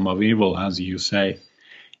problem of evil, as you say.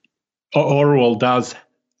 Orual does,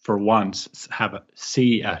 for once,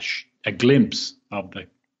 see a glimpse of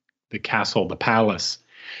the castle, the palace.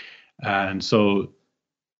 And so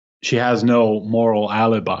she has no moral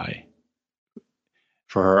alibi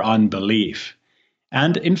for her unbelief.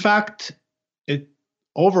 And in fact,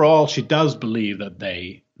 overall, she does believe that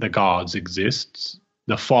the gods exist.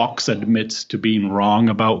 The fox admits to being wrong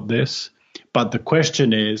about this. But the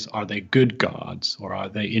question is, are they good gods, or are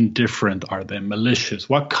they indifferent? Are they malicious?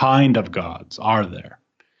 What kind of gods are there?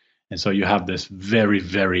 And so you have this very,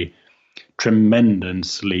 very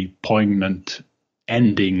tremendously poignant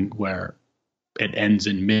ending where it ends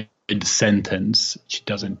in mid-sentence. She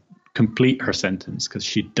doesn't complete her sentence because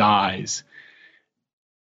she dies.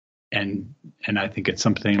 And I think it's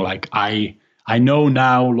something like, I know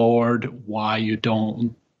now, Lord, why you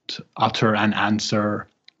don't utter an answer.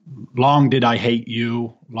 Long did I hate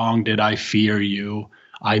you, long did I fear you.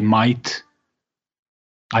 I might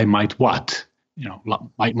what?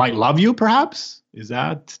 Might love you, perhaps? Is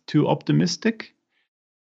that too optimistic?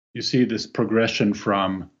 You see this progression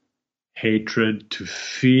from hatred to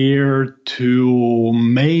fear to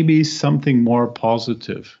maybe something more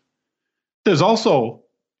positive. There's also,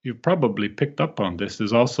 you've probably picked up on this,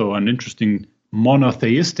 there's also an interesting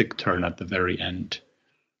monotheistic turn at the very end.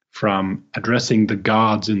 From addressing the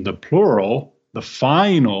gods in the plural, the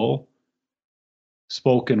final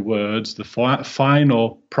spoken words, the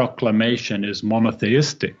final proclamation is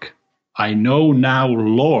monotheistic. I know now,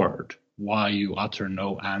 Lord, why you utter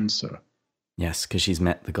no answer. Yes, because she's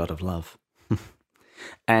met the God of love.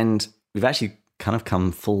 And we've actually kind of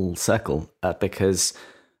come full circle because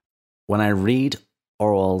when I read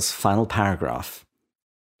Orual's final paragraph,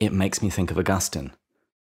 it makes me think of Augustine.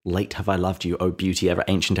 Late have I loved you, O beauty ever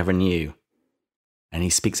ancient, ever new. And he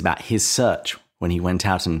speaks about his search when he went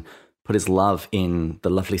out and put his love in the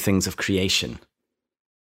lovely things of creation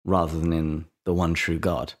rather than in the one true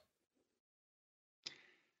God.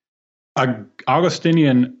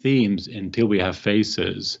 Augustinian themes in Till We Have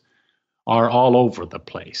Faces are all over the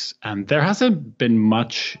place. And there hasn't been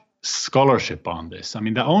much scholarship on this. I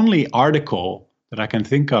mean, the only article that I can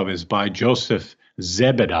think of is by Joseph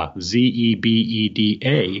Zebeda,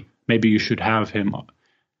 Zebeda. Maybe you should have him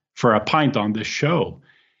for a pint on this show.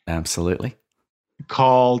 Absolutely.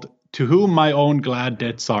 Called To Whom My Own Glad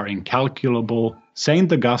Debts Are Incalculable,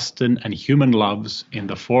 Saint Augustine and Human Loves in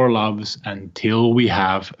the Four Loves Until We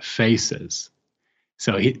Have Faces.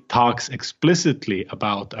 So he talks explicitly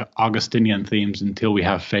about Augustinian themes until we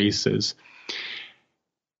have faces.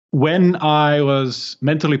 When I was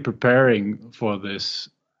mentally preparing for this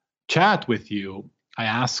chat with you, I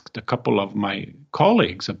asked a couple of my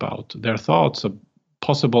colleagues about their thoughts of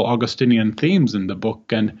possible Augustinian themes in the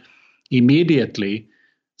book, and immediately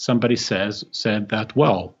somebody said that,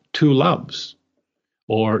 well, two loves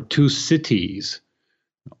or two cities.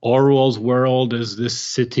 Orual's world is this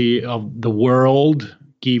city of the world,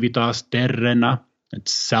 civitas terrena.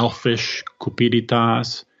 It's selfish,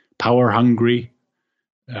 cupiditas, power-hungry,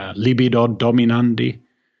 libido dominandi.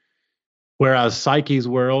 Whereas Psyche's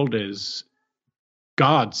world is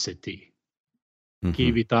God's city,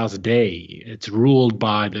 civitas Dei. It's ruled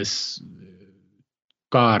by this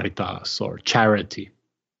caritas or charity.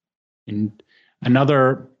 And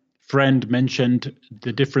another friend mentioned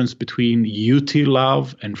the difference between uti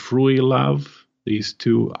love and frui love, these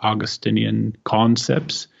two Augustinian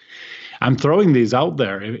concepts. I'm throwing these out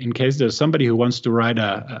there in case there's somebody who wants to write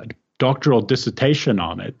a doctoral dissertation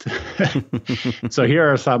on it. So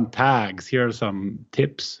here are some tags, here are some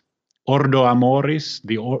tips. Ordo amoris,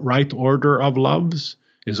 the right order of loves,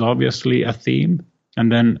 is obviously a theme.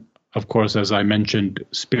 And then, of course, as I mentioned,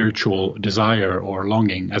 spiritual desire or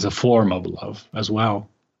longing as a form of love as well.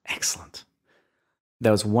 Excellent.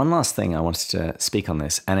 There was one last thing I wanted to speak on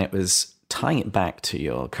this, and it was tying it back to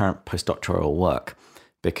your current postdoctoral work,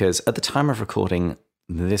 because at the time of recording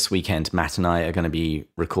this weekend, Matt and I are going to be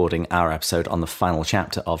recording our episode on the final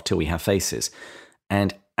chapter of Till We Have Faces.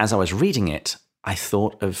 And as I was reading it, I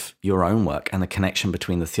thought of your own work and the connection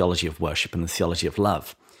between the theology of worship and the theology of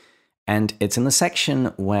love. And it's in the section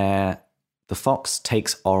where the fox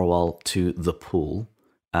takes Orual to the pool,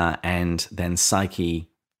 and then Psyche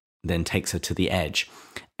then takes her to the edge.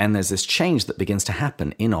 And there's this change that begins to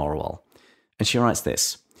happen in Orual. And she writes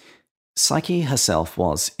this: Psyche herself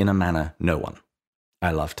was, in a manner, no one.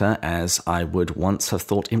 I loved her as I would once have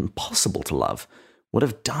thought impossible to love, would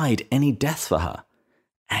have died any death for her.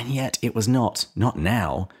 And yet it was not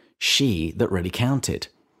now, she that really counted.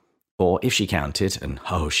 Or if she counted, and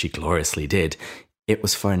oh, she gloriously did, it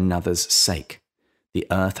was for another's sake. The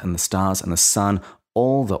earth and the stars and the sun,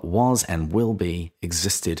 all that was and will be,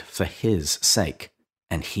 existed for his sake.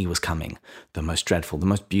 And he was coming. The most dreadful, the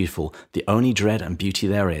most beautiful, the only dread and beauty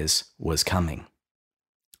there is, was coming.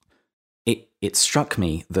 It struck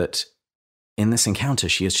me that in this encounter,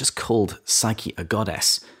 she has just called Psyche a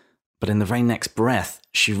goddess, but in the very next breath,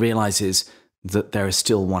 she realizes that there is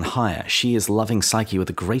still one higher. She is loving Psyche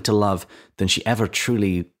with a greater love than she ever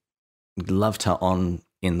truly loved her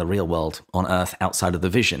in the real world, on Earth, outside of the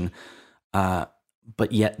vision.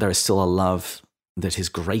 But yet there is still a love that is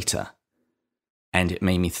greater. And it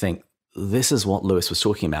made me think, this is what Lewis was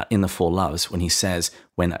talking about in the Four Loves when he says,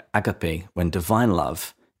 when agape, when divine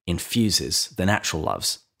love infuses the natural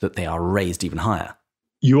loves, that they are raised even higher.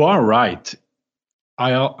 You are right.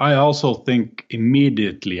 I also think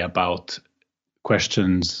immediately about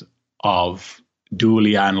questions of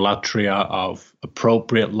dulia and latria, of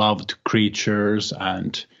appropriate love to creatures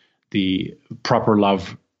and the proper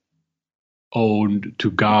love owed to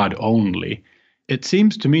God only. It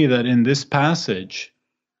seems to me that in this passage,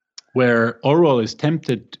 where Orual is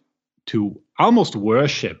tempted to almost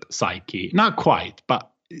worship Psyche, not quite, but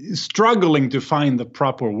struggling to find the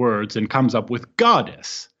proper words and comes up with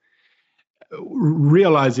goddess,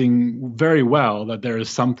 realizing very well that there is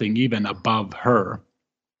something even above her.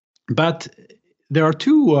 But there are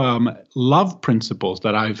two love principles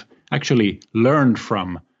that I've actually learned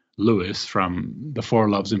from Lewis, from the Four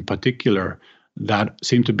Loves in particular, that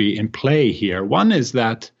seem to be in play here. One is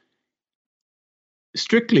that,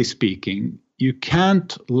 strictly speaking, you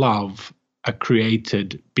can't love a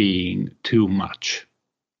created being too much.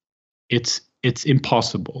 It's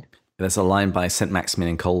impossible. There's a line by St.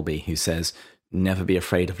 Maximilian Kolbe who says, "Never be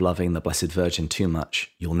afraid of loving the Blessed Virgin too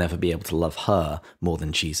much. You'll never be able to love her more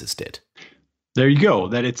than Jesus did." There you go.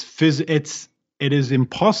 That it is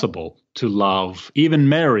impossible to love even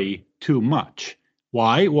Mary too much.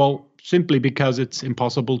 Why? Well, simply because it's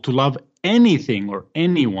impossible to love anything or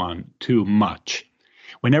anyone too much.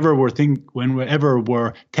 Whenever we're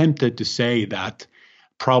tempted to say that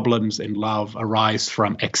problems in love arise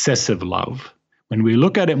from excessive love, when we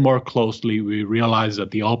look at it more closely, we realize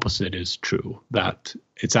that the opposite is true, that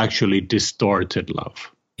it's actually distorted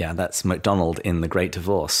love. Yeah, that's MacDonald in The Great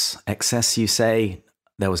Divorce. Excess, you say?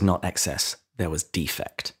 There was not excess, there was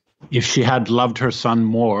defect. If she had loved her son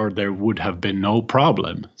more, there would have been no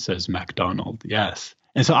problem, says MacDonald. Yes.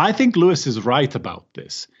 And so I think Lewis is right about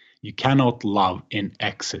this. You cannot love in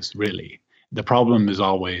excess, really. The problem is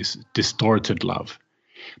always distorted love.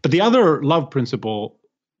 But the other love principle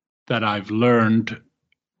that I've learned,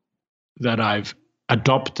 that I've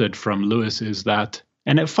adopted from Lewis is that,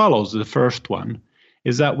 and it follows the first one,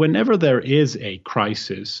 is that whenever there is a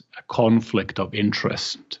crisis, a conflict of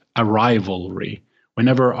interest, a rivalry,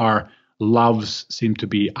 whenever our loves seem to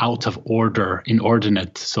be out of order,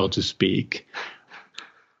 inordinate, so to speak,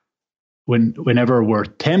 whenever we're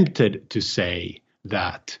tempted to say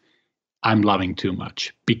that I'm loving too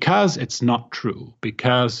much, because it's not true,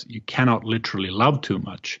 because you cannot literally love too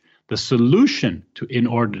much, the solution to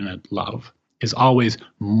inordinate love is always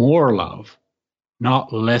more love,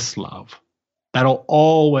 not less love. That'll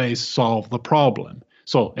always solve the problem.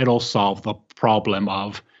 So it'll solve the problem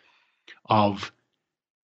of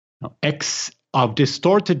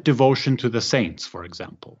distorted devotion to the saints, for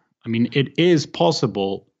example. I mean, it is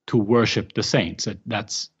possible to worship the saints.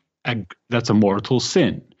 That's a mortal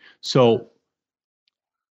sin. So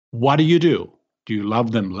what do? Do you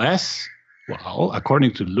love them less? Well,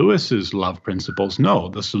 according to Lewis's love principles, no.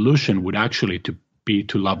 The solution would actually be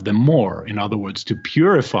to love them more. In other words, to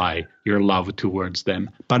purify your love towards them.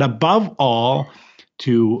 But above all,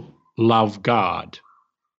 to love God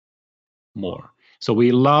more. So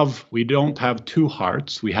we don't have two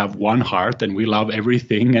hearts. We have one heart, and we love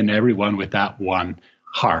everything and everyone with that one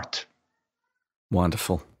heart.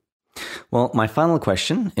 Wonderful. Well, my final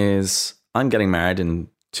question is, I'm getting married in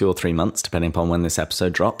 2 or 3 months, depending upon when this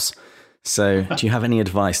episode drops. So do you have any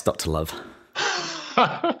advice, Dr. Love?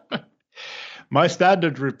 My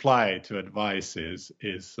standard reply to advice is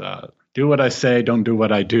do what I say, don't do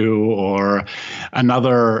what I do, or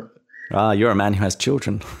another... You're a man who has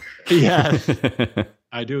children. Yes,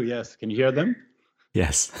 I do, yes. Can you hear them?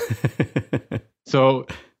 Yes. So,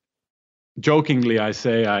 jokingly, I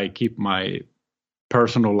say I keep my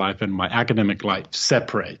personal life and my academic life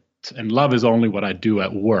separate, and love is only what I do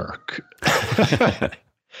at work.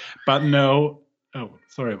 But no. Oh,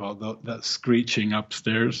 sorry about that screeching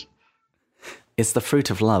upstairs. It's the fruit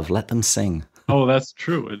of love. Let them sing. Oh, that's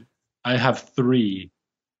true. I have three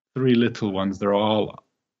little ones. They're all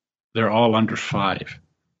under 5.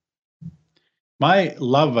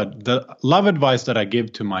 The love advice that I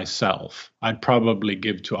give to myself, I'd probably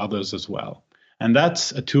give to others as well. And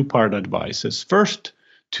that's a 2-part advice. Is first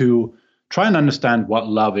to try and understand what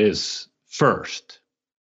love is first.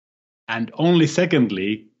 And only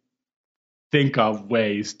secondly, think of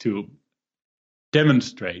ways to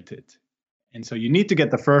demonstrate it. And so you need to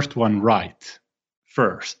get the first one right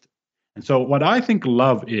first. And so what I think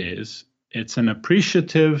love is, it's an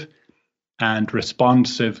appreciative and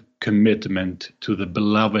responsive commitment to the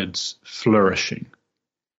beloved's flourishing.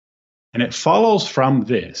 And it follows from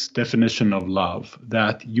this definition of love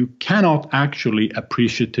that you cannot actually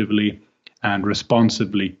appreciatively and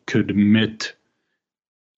responsively commit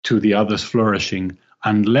to the other's flourishing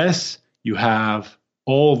unless you have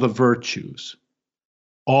all the virtues,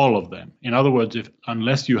 all of them. In other words,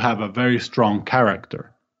 unless you have a very strong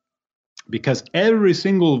character. Because every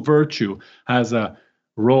single virtue has a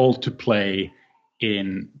role to play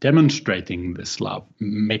in demonstrating this love,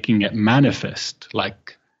 making it manifest,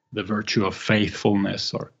 like the virtue of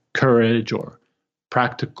faithfulness or courage or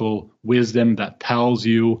practical wisdom that tells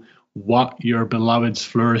you what your beloved's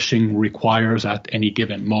flourishing requires at any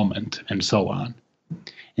given moment, and so on.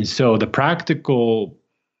 And so the practical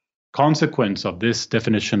consequence of this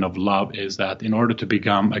definition of love is that in order to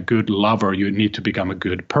become a good lover, you need to become a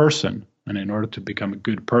good person. And in order to become a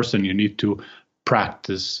good person, you need to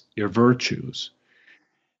practice your virtues.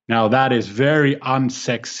 Now, that is very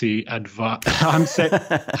unsexy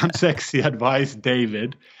advice,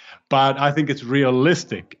 David, but I think it's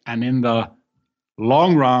realistic. And in the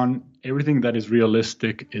long run, everything that is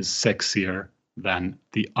realistic is sexier than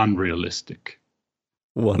the unrealistic.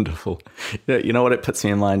 Wonderful. You know what it puts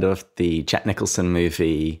me in mind of? The Jack Nicholson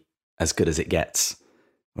movie, As Good as It Gets,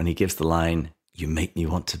 when he gives the line, "You make me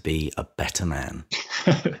want to be a better man."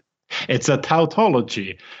 It's a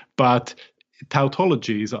tautology, but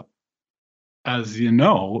tautologies, as you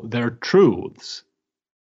know, they're truths.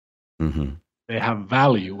 Mm-hmm. They have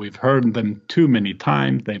value. We've heard them too many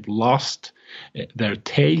times. They've lost their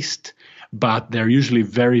taste, but they're usually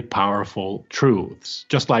very powerful truths.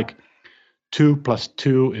 Just like 2 +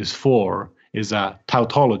 2 is 4 is a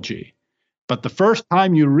tautology. But the first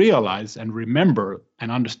time you realize and remember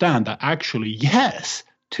and understand that actually, yes,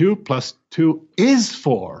 2 + 2 is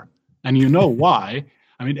 4, and you know why,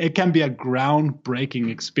 I mean, it can be a groundbreaking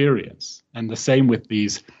experience. And the same with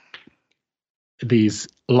these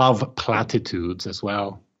love platitudes as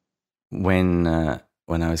well. When I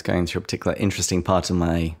was going through a particular interesting part of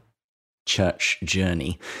my church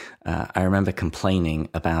journey, I remember complaining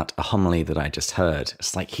about a homily that I just heard.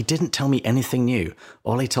 It's like, he didn't tell me anything new.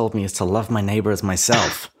 All he told me is to love my neighbor as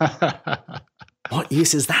myself. What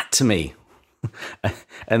use is that to me?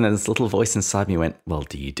 And then this little voice inside me went, well,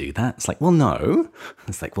 do you do that? It's like, well, no.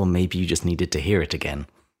 It's like, well, maybe you just needed to hear it again.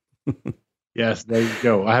 Yes, there you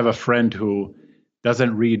go. I have a friend who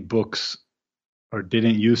doesn't read books or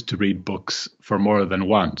didn't used to read books for more than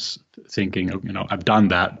once, thinking, I've done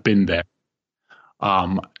that, been there.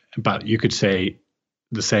 But you could say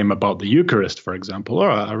the same about the Eucharist, for example,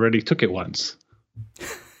 or I already took it once.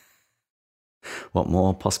 What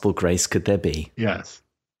more possible grace could there be? Yes.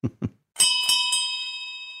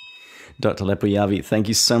 Dr. Leppäjärvi, thank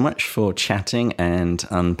you so much for chatting and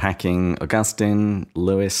unpacking Augustine,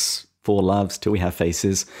 Lewis, Four Loves, Till We Have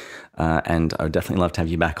Faces. And I would definitely love to have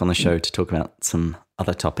you back on the show to talk about some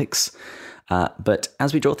other topics. But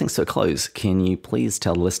as we draw things to a close, can you please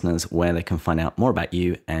tell listeners where they can find out more about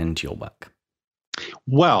you and your work?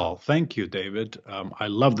 Well, thank you, David. I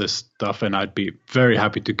love this stuff, and I'd be very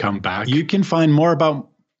happy to come back. You can find more about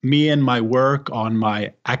me and my work on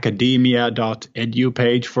my academia.edu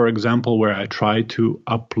page, for example, where I try to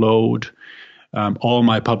upload all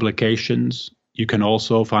my publications. You can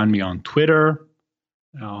also find me on Twitter,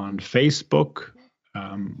 on Facebook.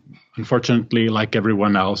 Unfortunately, like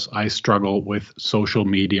everyone else, I struggle with social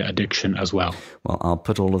media addiction as well. Well, I'll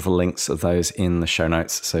put all of the links of those in the show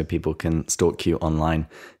notes so people can stalk you online.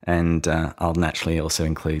 And I'll naturally also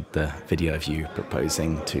include the video of you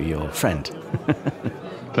proposing to your friend.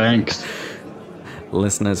 Thanks.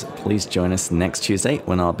 Listeners, please join us next Tuesday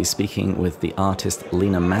when I'll be speaking with the artist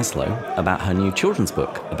Lena Maslow about her new children's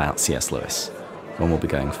book about C.S. Lewis, when we'll be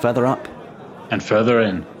going further up and further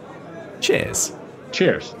in. Cheers.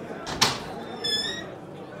 Cheers.